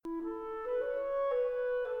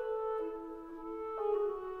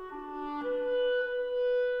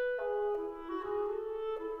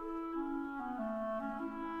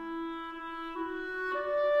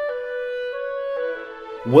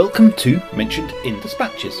Welcome to Mentioned in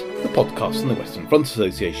Dispatches, the podcast from the Western Front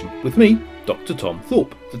Association, with me, Dr. Tom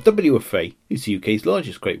Thorpe. The WFA is the UK's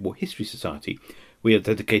largest Great War History Society. We are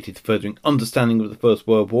dedicated to furthering understanding of the First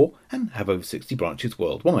World War and have over 60 branches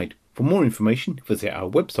worldwide. For more information, visit our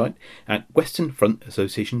website at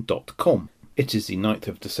westernfrontassociation.com. It is the 9th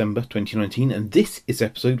of December 2019 and this is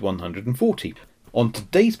episode 140. On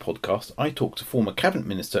today's podcast, I talk to former Cabinet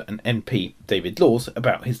Minister and MP David Laws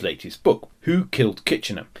about his latest book, Who Killed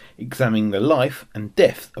Kitchener?, examining the life and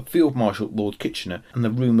death of Field Marshal Lord Kitchener and the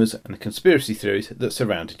rumours and the conspiracy theories that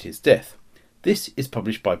surrounded his death. This is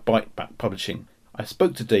published by Bite Back Publishing. I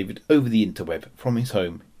spoke to David over the interweb from his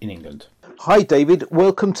home in England. Hi David,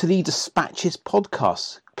 welcome to the Dispatches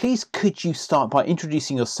podcast. Please could you start by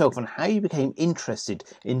introducing yourself and how you became interested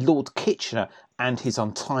in Lord Kitchener and his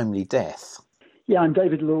untimely death? Yeah, I'm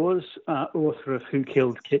David Laws, author of Who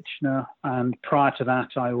Killed Kitchener, and prior to that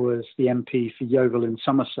I was the MP for Yeovil in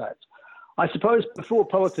Somerset. I suppose before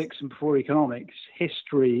politics and before economics,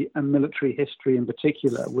 history and military history in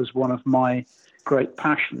particular was one of my great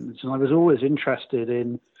passions, and I was always interested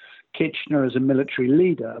in Kitchener as a military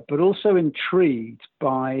leader, but also intrigued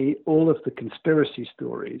by all of the conspiracy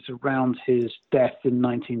stories around his death in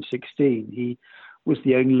 1916. He was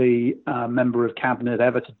the only member of cabinet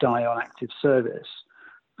ever to die on active service.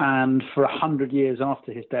 And for 100 years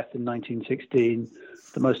after his death in 1916,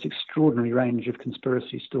 the most extraordinary range of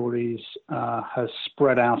conspiracy stories has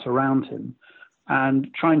spread out around him.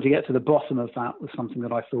 And trying to get to the bottom of that was something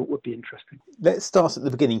that I thought would be interesting. Let's start at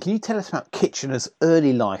the beginning. Can you tell us about Kitchener's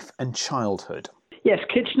early life and childhood? Yes,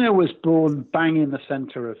 Kitchener was born bang in the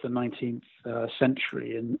centre of the 19th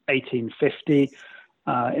century in 1850.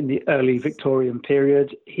 In the early Victorian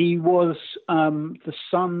period. He was the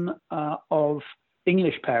son of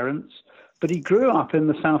English parents, but he grew up in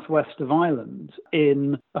the southwest of Ireland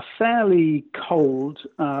in a fairly cold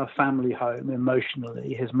family home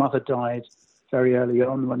emotionally. His mother died very early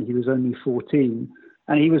on when he was only 14,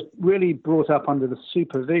 and he was really brought up under the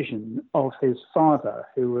supervision of his father,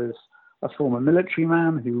 who was a former military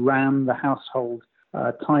man who ran the household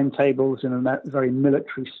timetables in a very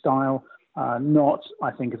military style. Not,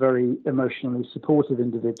 I think, a very emotionally supportive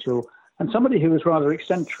individual, and somebody who was rather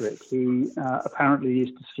eccentric. He apparently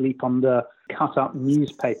used to sleep under cut-up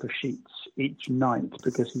newspaper sheets each night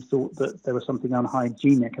because he thought that there was something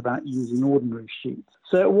unhygienic about using ordinary sheets.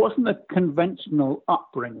 So it wasn't a conventional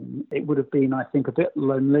upbringing. It would have been, I think, a bit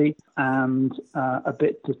lonely and a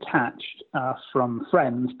bit detached from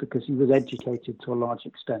friends because he was educated to a large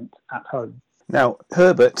extent at home. Now,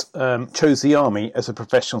 Herbert chose the army as a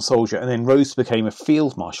professional soldier and then rose to become a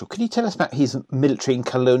field marshal. Can you tell us about his military and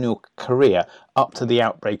colonial career up to the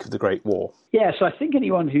outbreak of the Great War? Yes, I think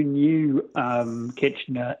anyone who knew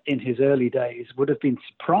Kitchener in his early days would have been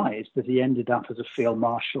surprised that he ended up as a field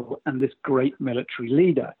marshal and this great military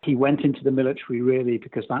leader. He went into the military really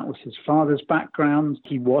because that was his father's background.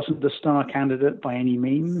 He wasn't a star candidate by any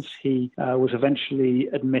means. He was eventually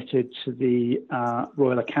admitted to the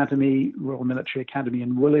Royal Military Academy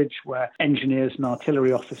in Woolwich, where engineers and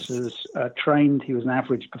artillery officers trained. He was an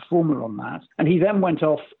average performer on that. And he then went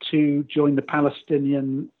off to join the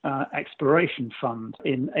Palestinian Exploration Fund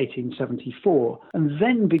in 1874, and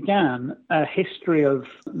then began a history of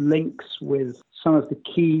links with some of the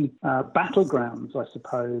key battlegrounds, I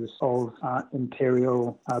suppose, of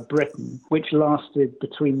Imperial Britain, which lasted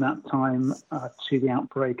between that time to the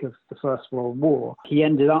outbreak of the First World War. He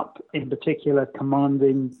ended up, in particular,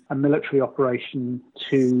 commanding a military operation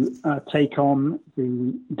to take on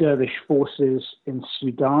the Dervish forces in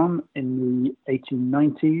Sudan in the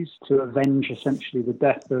 1890s to avenge essentially the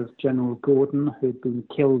death of General Gordon, who had been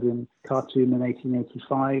killed in Khartoum in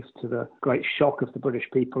 1885 to the great shock of the British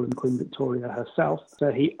people and Queen Victoria herself.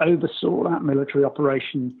 So he oversaw that military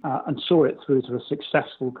operation and saw it through to a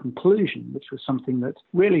successful conclusion, which was something that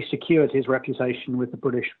really secured his reputation with the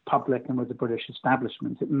British public and with the British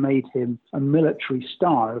establishment. It made him a military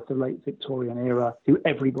star of the late Victorian era who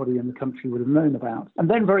everybody in the country would have known about. And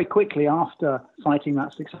then very quickly after fighting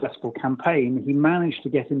that successful campaign, he managed to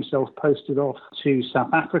get himself posted off to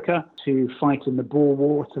South Africa to fight in the Boer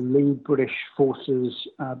War, to lead British forces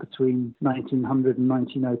between 1900 and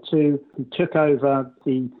 1902. He took over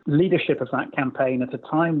the leadership of that campaign at a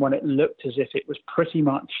time when it looked as if it was pretty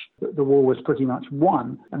much, the war was pretty much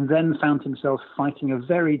won, and then found himself fighting a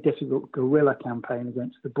very difficult guerrilla campaign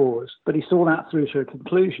against the Boers. But he saw that through to a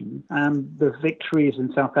conclusion, and the victories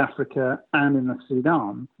in South Africa and in the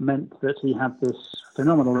Sudan meant that he had this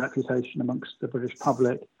phenomenal reputation amongst the British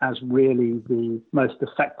public as really the most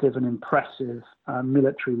effective and impressive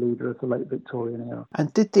military leader of the late Victorian era.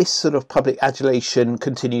 And did this sort of public adulation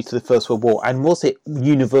continue to the First World War, and was it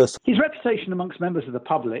universal? His reputation amongst members of the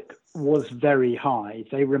public was very high.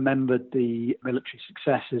 They remembered the military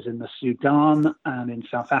successes in the Sudan and in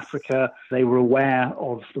South Africa. They were aware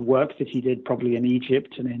of the work that he did probably in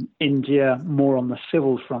Egypt and in India, more on the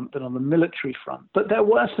civil front than on the military front. But there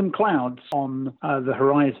were some clouds on the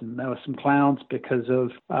horizon. There were some clouds because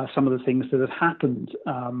of some of the things that had happened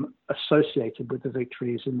associated with the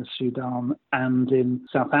victories in the Sudan and in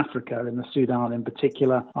South Africa. In the Sudan in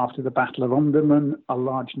particular, after the Battle of Omdurman, a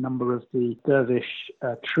large number of the dervish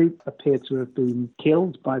troops appeared to have been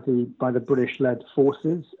killed by the British-led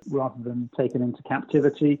forces rather than taken into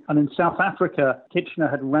captivity. And in South Africa, Kitchener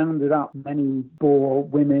had rounded up many Boer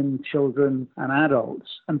women, children and adults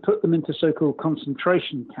and put them into so-called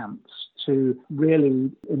concentration camps to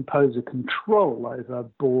really impose a control over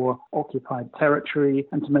Boer-occupied territory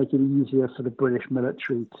and to make it easier for the British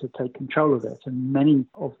military to take control of it. And many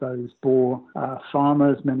of those Boer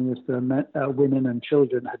farmers, many of the women and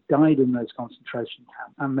children had died in those concentration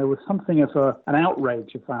camps. And there was something of an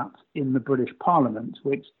outrage of that in the British Parliament,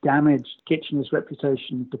 which damaged Kitchener's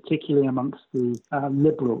reputation, particularly amongst the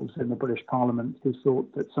Liberals in the British Parliament, who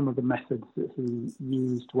thought that some of the methods that he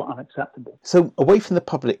used were unacceptable. So away from the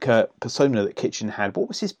public persona that Kitchener had, what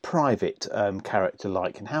was his private character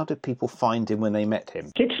like, and how did people find him when they met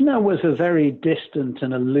him? Kitchener was a very distant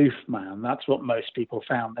and aloof man. That's what most people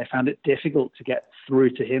found. They found it difficult to get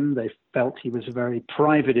through to him. They felt he was a very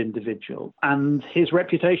private individual. And his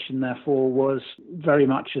reputation, therefore, was very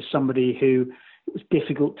much as somebody who it was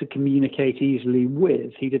difficult to communicate easily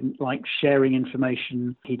with. He didn't like sharing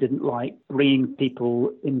information. He didn't like bringing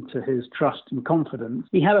people into his trust and confidence.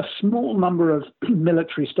 He had a small number of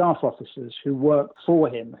military staff officers who worked for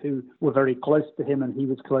him, who were very close to him and he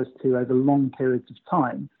was close to over long periods of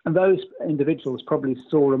time. And those individuals probably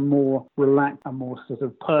saw a more relaxed, a more sort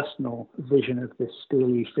of personal vision of this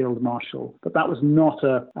steely field marshal. But that was not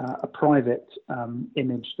a private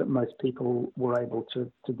image that most people were able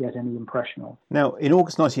to get any impression of. Now, in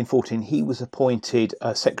August 1914, he was appointed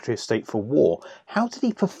Secretary of State for War. How did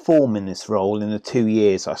he perform in this role in the 2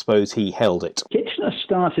 years, I suppose, he held it? Kitchener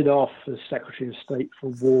started off as Secretary of State for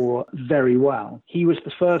War very well. He was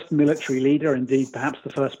the first military leader, indeed perhaps the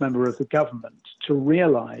first member of the government, to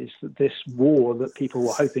realise that this war that people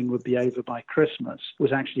were hoping would be over by Christmas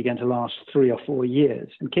was actually going to last 3 or 4 years.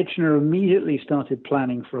 And Kitchener immediately started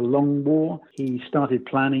planning for a long war. He started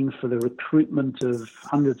planning for the recruitment of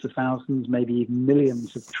hundreds of thousands, maybe even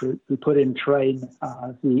millions of troops. He put in train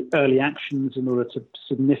the early actions in order to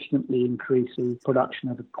significantly increase the production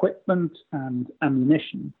of equipment and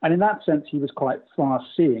ammunition. And in that sense, he was quite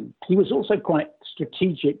far-seeing. He was also quite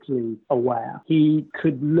strategically aware. He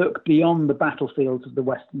could look beyond the battlefields of the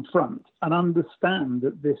Western Front and understand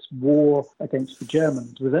that this war against the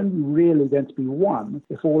Germans was only really going to be won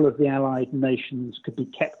if all of the Allied nations could be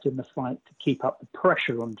kept in the fight to keep up the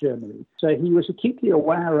pressure on Germany. So he was acutely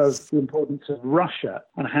aware of the importance of Russia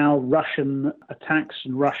and how Russian attacks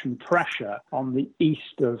and Russian pressure on the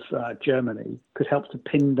east of Germany could help to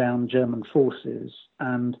pin down German forces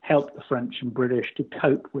and help the French and British to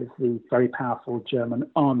cope with the very powerful German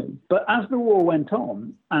army. But as the war went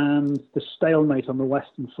on and the stalemate on the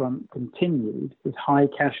Western Front continued, with high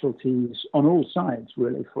casualties on all sides,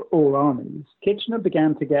 really, for all armies, Kitchener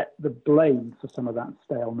began to get the blame for some of that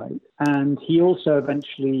stalemate. And he also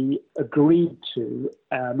eventually agreed to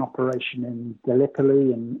an operation in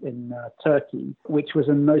Gallipoli in Turkey, which was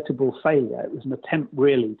a notable failure. It was an attempt,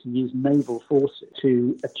 really, to use naval forces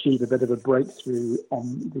to achieve a bit of a breakthrough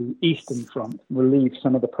on the Eastern Front, relieve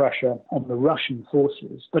some of the pressure on the Russian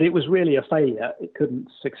forces. But it was really a failure. It couldn't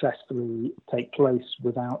successfully take place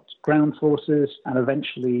without ground forces. And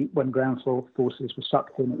eventually, when ground forces were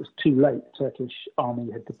sucked in, it was too late. The Turkish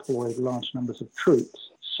army had deployed large numbers of troops.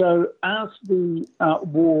 So as the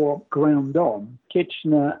war ground on,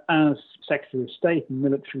 Kitchener, as Secretary of State and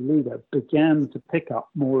military leader, began to pick up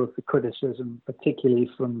more of the criticism, particularly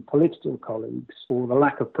from political colleagues, for the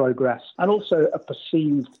lack of progress and also a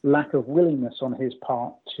perceived lack of willingness on his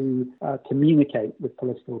part to communicate with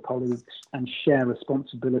political colleagues and share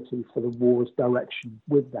responsibility for the war's direction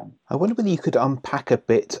with them. I wonder whether you could unpack a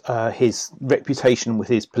bit his reputation with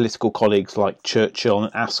his political colleagues like Churchill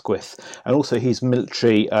and Asquith, and also his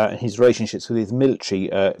military, his relationships with his military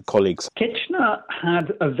colleagues. Kitchener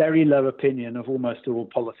had a very low opinion of almost all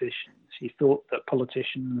politicians. He thought that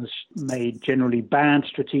politicians made generally bad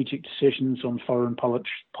strategic decisions on foreign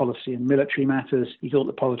policy and military matters. He thought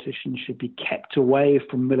that politicians should be kept away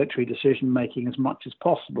from military decision-making as much as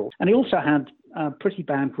possible. And he also had pretty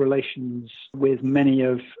bad relations with many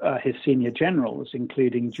of his senior generals,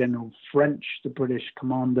 including General French, the British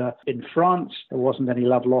commander in France. There wasn't any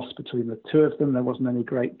love lost between the two of them. There wasn't any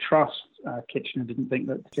great trust. Kitchener didn't think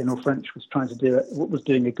that General French was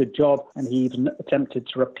doing a good job, and he even attempted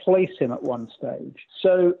to replace him at one stage.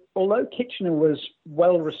 So although Kitchener was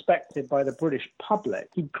well respected by the British public,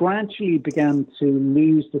 he gradually began to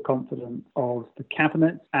lose the confidence of the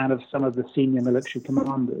cabinet and of some of the senior military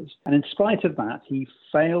commanders. And in spite of that, he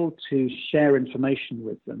failed to share information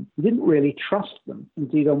with them. He didn't really trust them.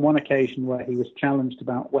 Indeed, on one occasion where he was challenged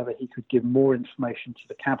about whether he could give more information to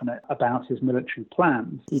the cabinet about his military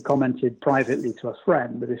plans, he commented privately to a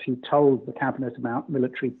friend that if he told the cabinet about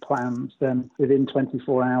military plans, then within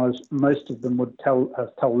 24 hours, most of them would have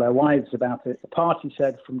told their wives about it. The party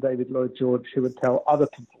said from David Lloyd George, who would tell other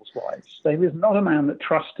people's wives. So he was not a man that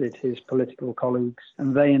trusted his political colleagues,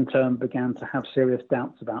 and they in turn began to have serious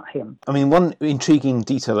doubts about him. I mean, one intriguing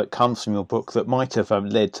detail that comes from your book that might have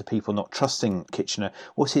led to people not trusting Kitchener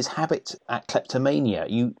was his habit at kleptomania.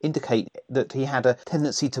 You indicate that he had a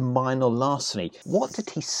tendency to minor larceny. What did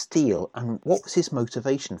he steal, and what was his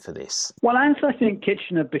motivation for this? Well, as I think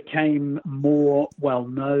Kitchener became more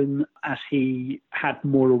well-known, as he had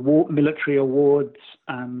more military awards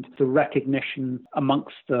and the recognition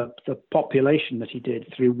amongst the population that he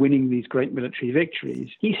did through winning these great military victories,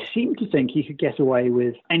 he seemed to think he could get away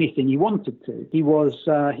with anything he wanted to. He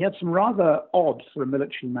had some rather odd, for a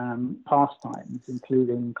military man, pastimes,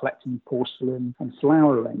 including collecting porcelain and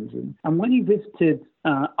flower arranging. And when he visited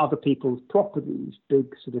other people's properties,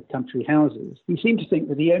 big sort of country houses, he seemed to think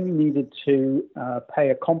that he only needed to pay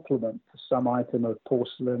a compliment for some item of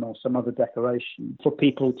porcelain or some other decoration for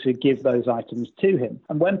people to give those items to him.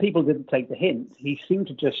 And when people didn't take the hint, he seemed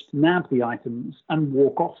to just nab the items and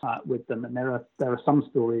walk off with them. And there are some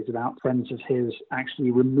stories about friends of his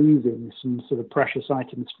actually removing some sort of precious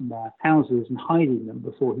items from their houses and hiding them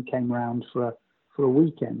before he came round for a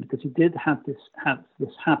weekend, because he did have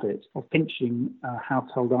this habit of pinching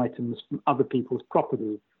household items from other people's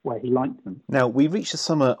property where he liked them. Now, we reached the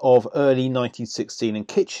summer of early 1916 and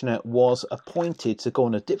Kitchener was appointed to go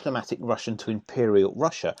on a diplomatic mission to Imperial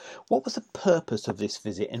Russia. What was the purpose of this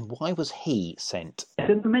visit and why was he sent?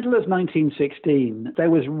 In the middle of 1916, there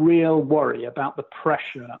was real worry about the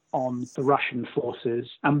pressure on the Russian forces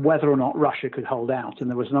and whether or not Russia could hold out. And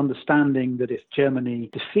there was an understanding that if Germany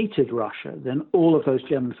defeated Russia, then all of those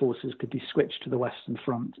German forces could be switched to the Western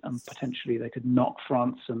Front and potentially they could knock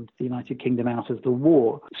France and the United Kingdom out of the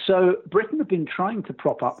war. So Britain had been trying to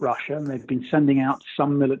prop up Russia, and they'd been sending out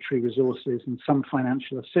some military resources and some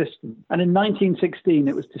financial assistance. And in 1916,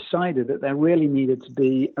 it was decided that there really needed to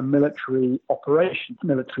be a military operation, a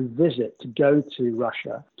military visit to go to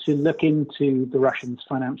Russia to look into the Russians'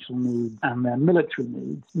 financial needs and their military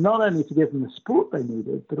needs, not only to give them the support they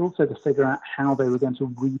needed, but also to figure out how they were going to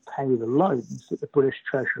repay the loans that the British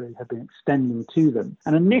Treasury had been extending to them.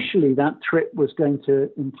 And initially, that trip was going to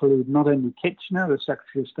include not only Kitchener, the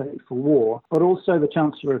Secretary of State for War, but also the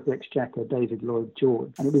Chancellor of the Exchequer, David Lloyd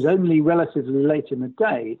George. And it was only relatively late in the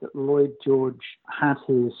day that Lloyd George had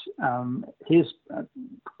his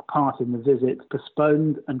part in the visit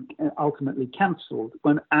postponed and ultimately cancelled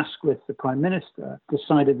when Asquith, the Prime Minister,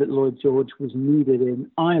 decided that Lloyd George was needed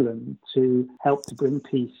in Ireland to help to bring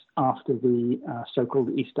peace after the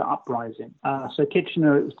so-called Easter Uprising. So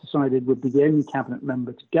Kitchener, it was decided, would be the only cabinet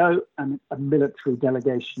member to go, and a military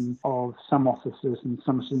delegation of some officers and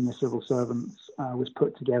some senior civil servants was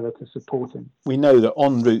put together to support him. We know that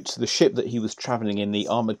en route, the ship that he was travelling in, the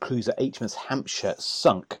armoured cruiser HMS Hampshire,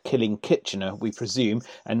 sunk, killing Kitchener, we presume,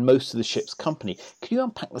 and most of the ship's company. Could you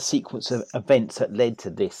unpack the sequence of events that led to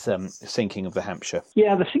this sinking of the Hampshire?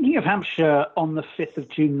 Yeah, the sinking of Hampshire on the 5th of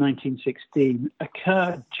June 1916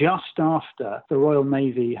 occurred just after the Royal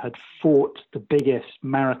Navy had fought the biggest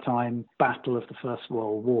maritime battle of the First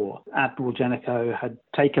World War. Admiral Jellicoe had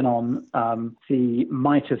taken on the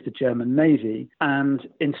might of the German Navy, and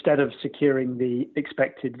instead of securing the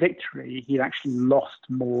expected victory, he'd actually lost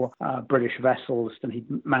more British vessels than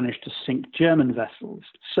he'd managed to sink German vessels.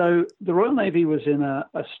 So the Royal Navy was in a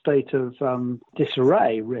state of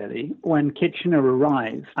disarray, really, when Kitchener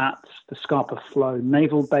arrived at the Scapa Flow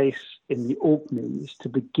Naval Base in the Orkneys to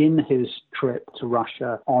begin his trip to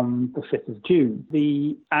Russia on the 5th of June.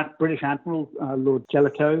 The British Admiral, Lord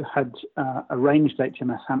Jellicoe, had arranged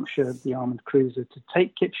HMS Hampshire, the armoured cruiser, to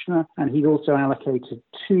take Kitchener, and he'd also allocated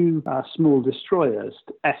 2 small destroyers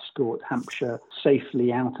to escort Hampshire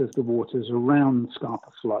safely out of the waters around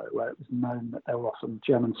Scapa Flow, where it was known that there were often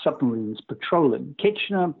German submarines patrolling.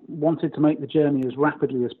 Kitchener wanted to make the journey as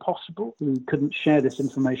rapidly as possible. He couldn't share this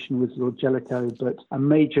information with Lord Jellicoe, but a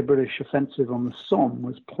major British offensive on the Somme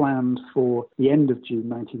was planned for the end of June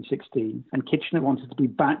 1916, and Kitchener wanted to be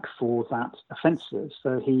back for that offensive,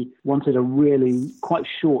 so he wanted a really quite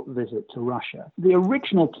short visit to Russia. The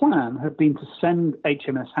original plan had been to send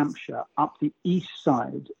HMS Hampshire up the east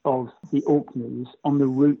side of the Orkneys on the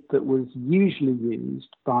route that was usually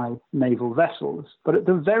used by naval vessels, but at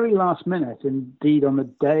the very last minute, indeed on the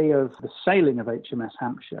day of the sailing of HMS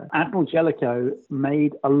Hampshire, Admiral Jellicoe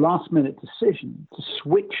made a last-minute decision to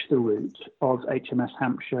switch the route of HMS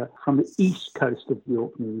Hampshire from the east coast of the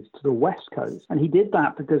Orkneys to the west coast. And he did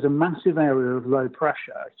that because a massive area of low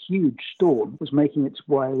pressure, a huge storm, was making its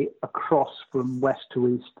way across from west to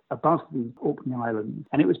east above the Orkney Islands.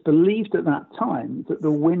 And it was believed at that time that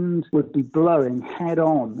the wind would be blowing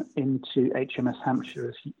head-on into HMS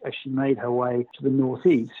Hampshire as she made her way to the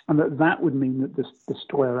northeast, and that would mean that the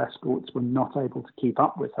destroyer escorts were not able to keep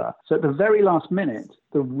up with her. So at the very last minute,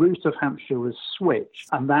 the route of Hampshire was switched,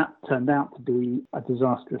 and that turned out to be a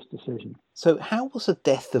disastrous decision. So how was the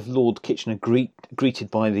death of Lord Kitchener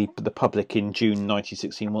greeted by the public in June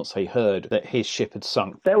 1916 once they heard that his ship had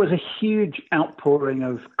sunk? There was a huge outpouring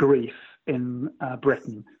of grief in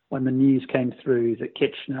Britain when the news came through that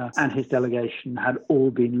Kitchener and his delegation had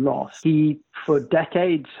all been lost. He, for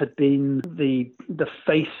decades, had been the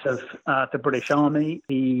face of the British Army.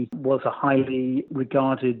 He was a highly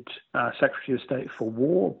regarded Secretary of State for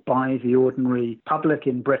War by the ordinary public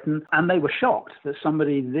in Britain, and they were shocked that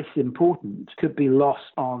somebody this important could be lost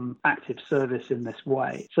on active service in this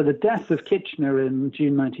way. So the death of Kitchener in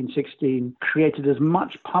June 1916 created as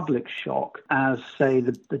much public shock as, say,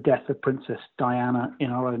 the death of Princess Diana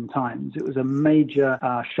in our own times. It was a major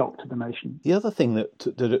shock to the nation. The other thing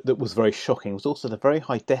that was very shocking was also the very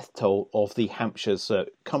high death toll of the Hampshire's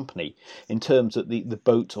company, in terms that the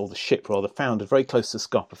boat, or the ship rather, foundered very close to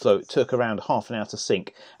Scapa Flow. It took around half an hour to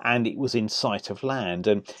sink, and it was in sight of land.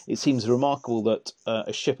 And it seems remarkable that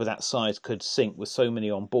a ship of that size could sink with so many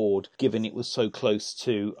on board, given it was so close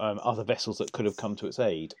to other vessels that could have come to its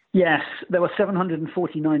aid. Yes, there were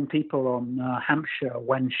 749 people on Hampshire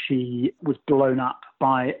when she was blown up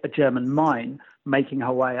by a German mine making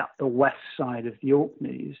her way up the west side of the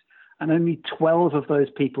Orkneys. And only 12 of those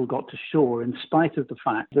people got to shore, in spite of the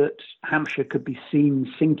fact that Hampshire could be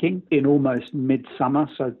seen sinking in almost midsummer.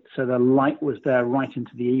 So the light was there right into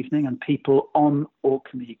the evening, and people on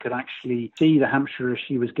Orkney could actually see the Hampshire as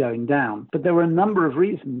she was going down. But there were a number of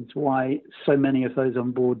reasons why so many of those on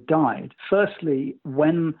board died. Firstly,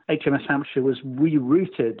 when HMS Hampshire was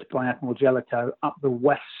rerouted by Admiral Jellicoe up the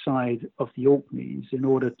west side of the Orkneys in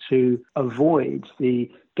order to avoid the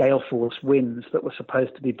gale force winds that were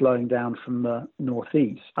supposed to be blowing down from the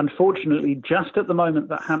northeast. Unfortunately, just at the moment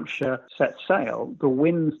that Hampshire set sail, the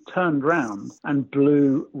winds turned round and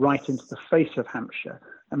blew right into the face of Hampshire.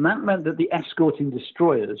 And that meant that the escorting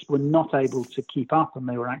destroyers were not able to keep up, and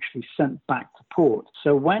they were actually sent back to port.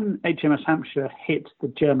 So when HMS Hampshire hit the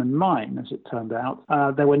German mine, as it turned out,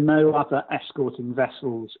 there were no other escorting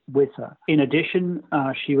vessels with her. In addition,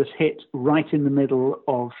 she was hit right in the middle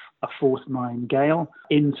of a force 9 gale,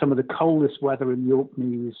 in some of the coldest weather in the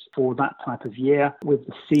Orkneys for that type of year, with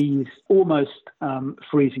the seas almost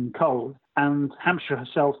freezing cold. And Hampshire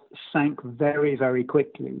herself sank very, very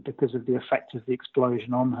quickly because of the effect of the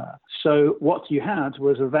explosion on her. So what you had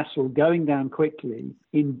was a vessel going down quickly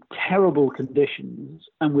in terrible conditions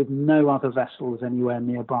and with no other vessels anywhere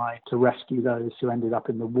nearby to rescue those who ended up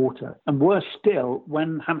in the water. And worse still,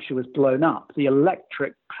 when Hampshire was blown up, the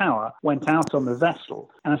electric power went out on the vessel.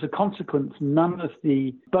 And as a consequence, none of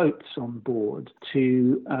the boats on board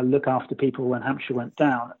to look after people when Hampshire went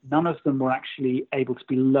down, none of them were actually able to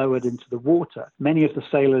be lowered into the water. Many of the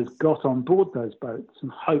sailors got on board those boats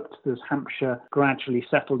and hoped that as Hampshire gradually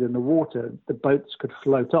settled in the water, the boats could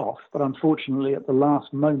float off. But unfortunately, at the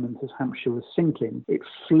last moment, as Hampshire was sinking, it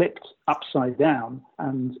flipped upside down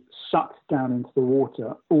and sucked down into the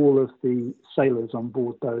water all of the sailors on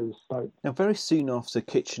board those boats. Now, very soon after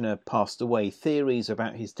Kitchener passed away, theories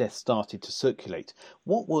about his death started to circulate.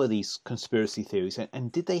 What were these conspiracy theories,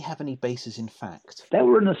 and did they have any basis in fact? There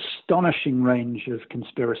were an astonishing range of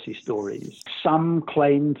conspiracy stories. stories. Some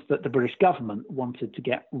claimed that the British government wanted to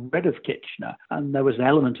get rid of Kitchener, and there was an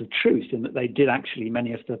element of truth in that they did actually,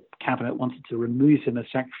 many of the cabinet wanted to remove him as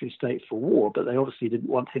Secretary of State for War, but they obviously didn't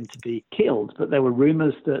want him to be killed. But there were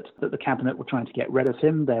rumours that the cabinet were trying to get rid of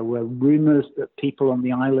him. There were rumours that people on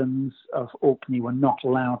the islands of Orkney were not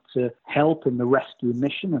allowed to help in the rescue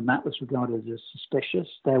mission, and that was regarded as suspicious.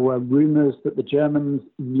 There were rumours that the Germans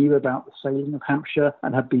knew about the sailing of Hampshire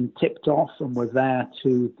and had been tipped off and were there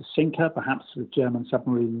to sink her, perhaps with German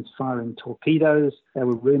submarines firing torpedoes. There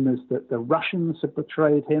were rumours that the Russians had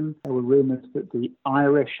betrayed him. There were rumours that the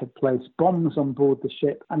Irish had placed bombs on board the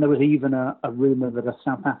ship. And there was even a rumour that a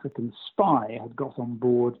South African spy had got on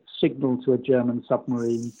board, signalled to a German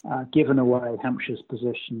submarine, given away Hampshire's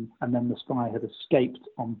position, and then the spy had escaped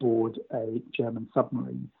on board a German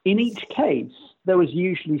submarine. In each case, there was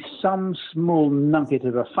usually some small nugget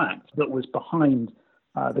of a fact that was behind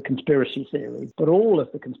the conspiracy theory. But all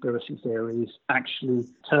of the conspiracy theories actually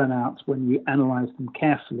turn out, when you analyse them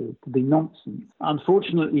carefully, to be nonsense.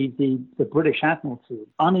 Unfortunately, the British Admiralty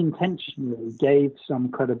unintentionally gave some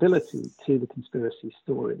credibility to the conspiracy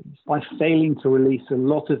stories by failing to release a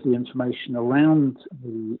lot of the information around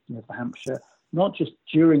the Hampshire, not just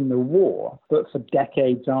during the war, but for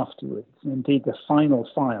decades afterwards. And indeed, the final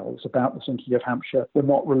files about the sinking of Hampshire were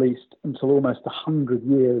not released until almost 100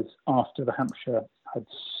 years after the Hampshire had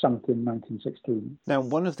sunk in 1916. Now,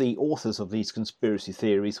 one of the authors of these conspiracy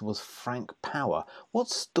theories was Frank Power. What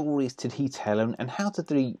stories did he tell, and how did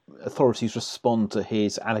the authorities respond to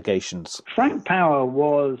his allegations? Frank Power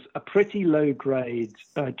was a pretty low-grade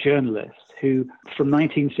journalist who, from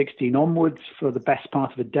 1916 onwards, for the best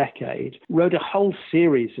part of a decade, wrote a whole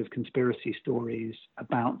series of conspiracy stories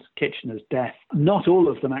about Kitchener's death. Not all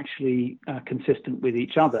of them actually consistent with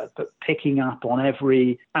each other, but picking up on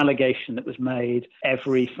every allegation that was made,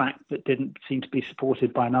 every fact that didn't seem to be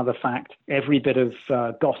supported by another fact, every bit of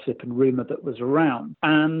gossip and rumour that was around.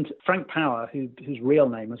 And Frank Power, whose real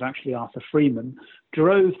name was actually Arthur Freeman,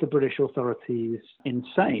 drove the British authorities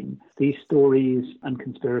insane. These stories and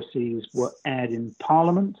conspiracies were aired in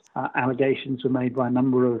Parliament. Allegations were made by a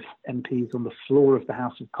number of MPs on the floor of the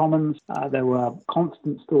House of Commons. There were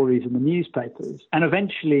constant stories in the newspapers. And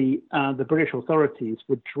eventually, the British authorities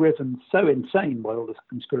were driven so insane by all the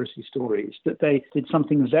conspiracy stories that they did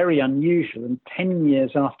something very unusual. And 10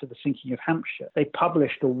 years after the sinking of Hampshire, they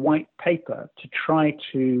published a white paper to try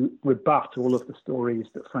to rebut all of the stories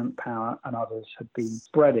that Frank Power and others had been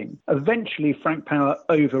spreading. Eventually, Frank Power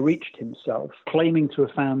overreached himself, claiming to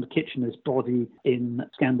have found Kitchener's body in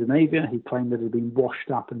Scandinavia. He claimed that it had been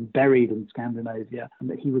washed up and buried in Scandinavia and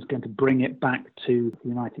that he was going to bring it back to the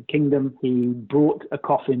United Kingdom. He brought a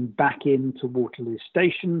coffin back into Waterloo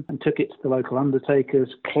Station and took it to the local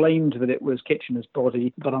undertakers, claimed that it was Kitchener's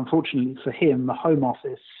body, but unfortunately for him, the Home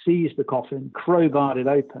Office seized the coffin, crowbarred it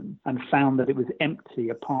open, and found that it was empty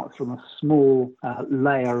apart from a small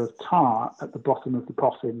layer of tar at the bottom of the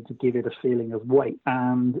coffin to give it a feeling of weight.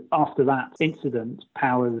 And after that incident,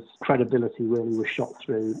 Power's credibility really was shot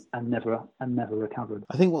through and never recovered.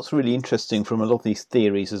 I think what's really interesting from a lot of these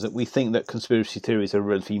theories is that we think that conspiracy theories are a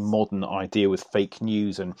relatively modern idea with fake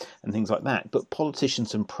news and things like that, but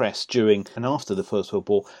politicians and press during and after the First World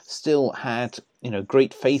War still had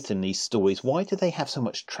great faith in these stories. Why did they have so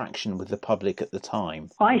much traction with the public at the time?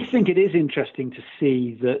 I think it is interesting to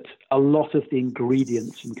see that a lot of the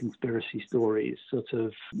ingredients in conspiracy stories, sort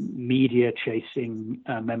of media chasing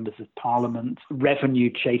members of parliament, revenue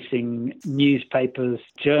chasing newspapers,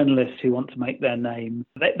 journalists who want to make their name,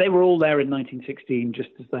 they were all there in 1916 just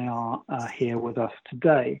as they are here with us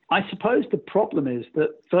today. I suppose the problem is that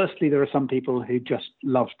firstly, there are some people who just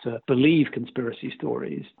love to believe conspiracy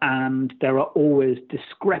stories, and there are always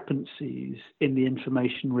discrepancies in the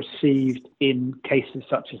information received in cases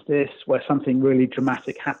such as this, where something really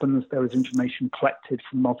dramatic happens. There is information collected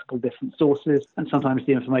from multiple different sources, and sometimes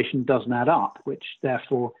the information doesn't add up, which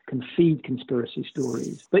therefore can feed conspiracy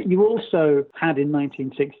stories. But you also had in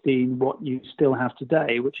 1916 what you still have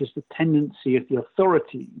today, which is the tendency of the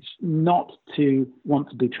authorities not to want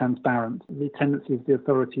to be transparent, the tendency of the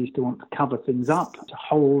authorities to want to cover things up, to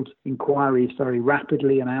hold inquiries very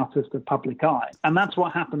rapidly and out of the public eye. And that's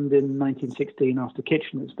what happened in 1916 after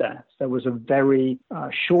Kitchener's death. There was a very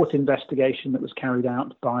short investigation that was carried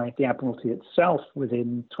out by the Admiralty itself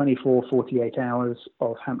within 24, 48 hours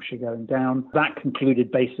of Hampshire going down. That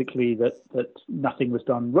concluded basically that nothing was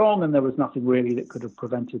done wrong and there was nothing really that could have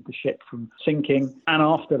prevented the ship from sinking. And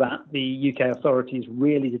after that, the UK authorities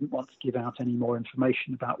really didn't want to give out any more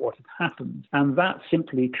information about what had happened. And that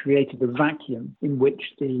simply created a vacuum in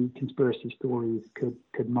which the conspiracy stories could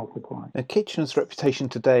multiply. Now, Kitchener's reputation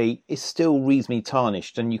today is still reasonably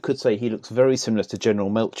tarnished, and you could say he looks very similar to General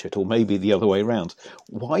Melchett, or maybe the other way around.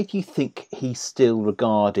 Why do you think he's still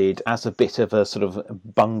regarded as a bit of a sort of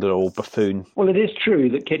bungler or buffoon? Well, it is true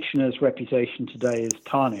that Kitchener's reputation today is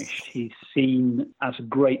tarnished. He's seen as a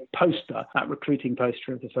great poster, that recruiting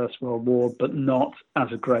poster of the First World War, but not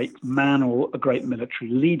as a great man or a great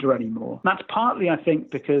military leader anymore. That's partly, I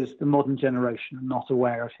think, because the modern generation are not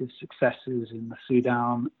aware of his successes in the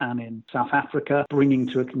Sudan and in South Africa, bringing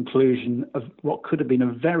to a conclusion of what could have been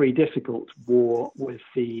a very difficult war with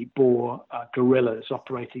the Boer guerrillas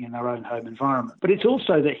operating in their own home environment. But it's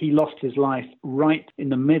also that he lost his life right in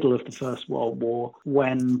the middle of the First World War,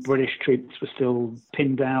 when British troops were still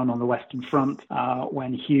pinned down on the Western Front,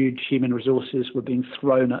 when huge human resources were being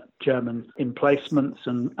thrown at German emplacements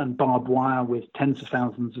and barbed wire, with tens of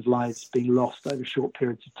thousands of lives being lost over short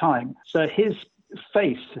periods of time. So his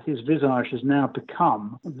face, his visage, has now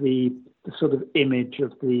become the sort of image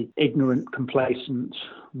of the ignorant, complacent,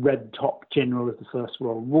 red-top general of the First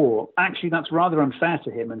World War. Actually, that's rather unfair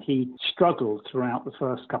to him, and he struggled throughout the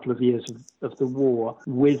first couple of years of the war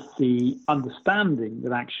with the understanding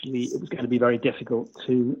that actually it was going to be very difficult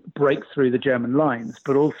to break through the German lines,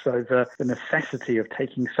 but also the necessity of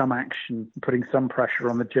taking some action, putting some pressure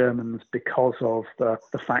on the Germans because of the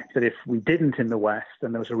fact that if we didn't in the West,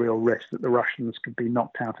 then there was a real risk that the Russians could be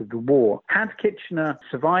knocked out of the war. Had Kitchener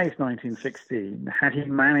survived 1916, had he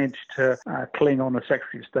managed to cling on as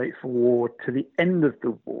Secretary of State for War to the end of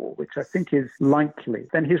the war, which I think is likely,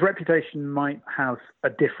 then his reputation might have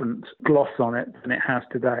a different gloss on it than it has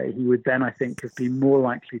today. He would then, I think, have been more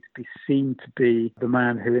likely to be seen to be the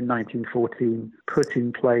man who in 1914 put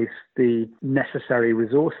in place the necessary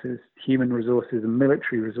resources, human resources and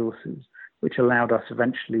military resources, which allowed us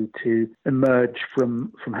eventually to emerge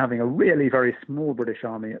from having a really very small British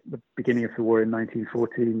army at the beginning of the war in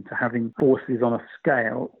 1914 to having forces on a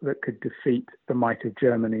scale that could defeat the might of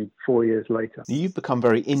Germany 4 years later. You've become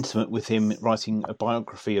very intimate with him, writing a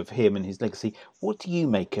biography of him and his legacy. What do you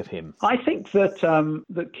make of him? I think that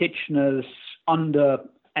that Kitchener's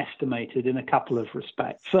underestimated in a couple of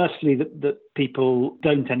respects. Firstly, that people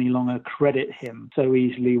don't any longer credit him so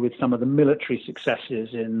easily with some of the military successes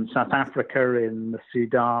in South Africa, in the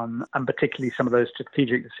Sudan, and particularly some of those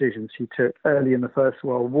strategic decisions he took early in the First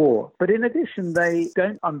World War. But in addition, they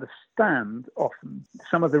don't understand often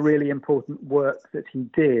some of the really important work that he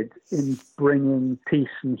did in bringing peace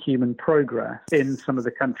and human progress in some of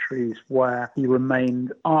the countries where he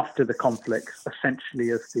remained after the conflicts,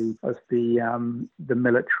 essentially as the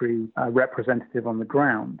military representative on the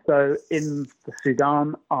ground. So in the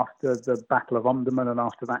Sudan, after the Battle of Omdurman and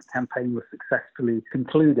after that campaign was successfully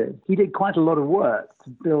concluded, he did quite a lot of work to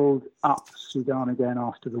build up Sudan again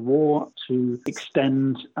after the war, to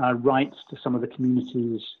extend rights to some of the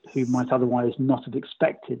communities who might otherwise not have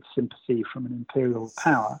expected sympathy from an imperial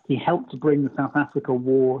power. He helped to bring the South Africa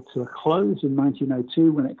War to a close in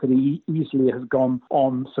 1902, when it could easily have gone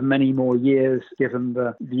on for many more years, given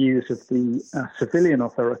the views of the civilian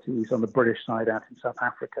authorities on the British side out in South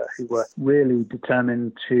Africa, who were really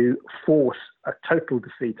determined to force a total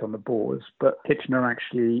defeat on the Boers. But Kitchener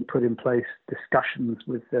actually put in place discussions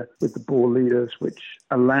with the Boer leaders, which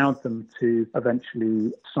allowed them to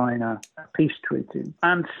eventually sign a peace treaty.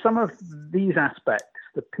 And some of these aspects,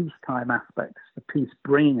 the peacetime aspects, the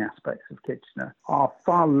peace-bringing aspects of Kitchener, are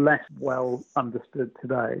far less well understood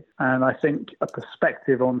today. And I think a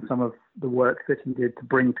perspective on some of the work that he did to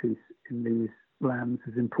bring peace in these lands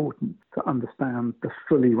is important to understand the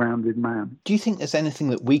fully rounded man. Do you think there's anything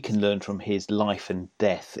that we can learn from his life and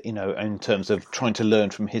death, in terms of trying to learn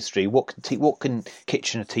from history? What can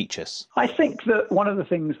Kitchener teach us? I think that one of the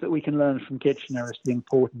things that we can learn from Kitchener is the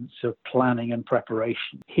importance of planning and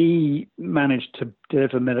preparation. He managed to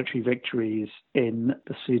deliver military victories in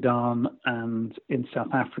the Sudan and in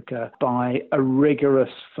South Africa by a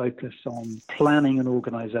rigorous focus on planning and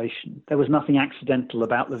organisation. There was nothing accidental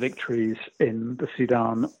about the victories in the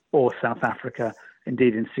Sudan or South Africa.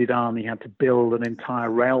 Indeed, in Sudan, he had to build an entire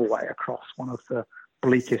railway across one of the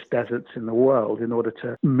bleakest deserts in the world in order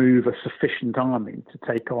to move a sufficient army to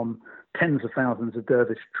take on tens of thousands of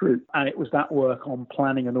dervish troops. And it was that work on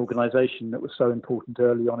planning and organisation that was so important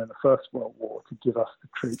early on in the First World War to give us the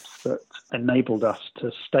troops that enabled us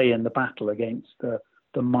to stay in the battle against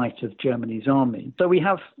the might of Germany's army. So we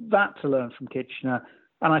have that to learn from Kitchener.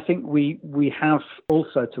 And I think we have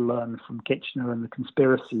also to learn from Kitchener and the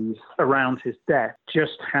conspiracies around his death,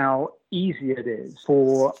 just how easy it is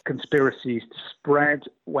for conspiracies to spread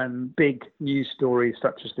when big news stories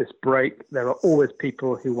such as this break. There are always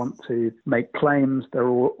people who want to make claims. There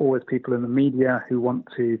are always people in the media who want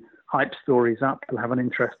to hype stories up, people have an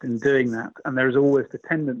interest in doing that. And there is always the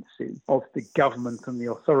tendency of the government and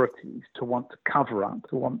the authorities to want to cover up,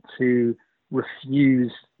 to want to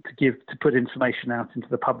refuse to put information out into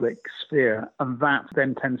the public sphere, and that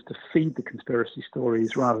then tends to feed the conspiracy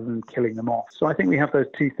stories rather than killing them off. So I think we have those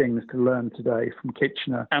two things to learn today from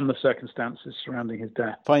Kitchener and the circumstances surrounding his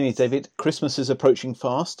death. Finally, David, Christmas is approaching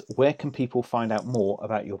fast. Where can people find out more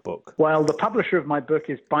about your book? Well, the publisher of my book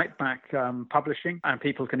is Biteback Publishing, and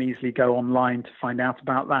people can easily go online to find out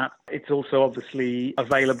about that. It's also obviously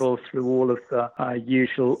available through all of the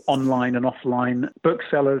usual online and offline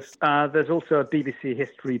booksellers. There's also a BBC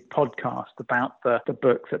History podcast about the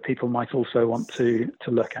book that people might also want to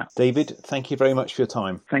look at. David, thank you very much for your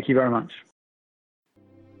time. Thank you very much.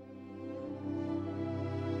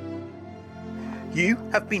 You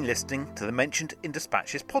have been listening to the Mentioned in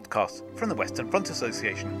Dispatches podcast from the Western Front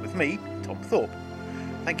Association with me, Tom Thorpe.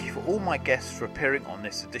 Thank you for all my guests for appearing on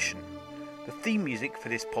this edition. The theme music for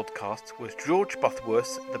this podcast was George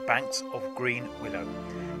Butterworth's The Banks of Green Willow.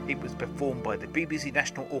 It was performed by the BBC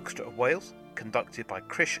National Orchestra of Wales, conducted by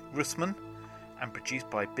Krish Russman, and produced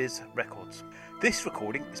by Biz Records. This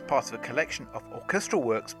recording is part of a collection of orchestral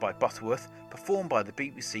works by Butterworth, performed by the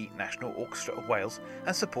BBC National Orchestra of Wales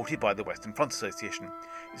and supported by the Western Front Association.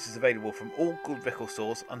 This is available from all good record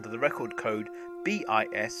stores under the record code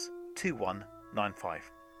BIS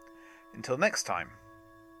 2195. Until next time.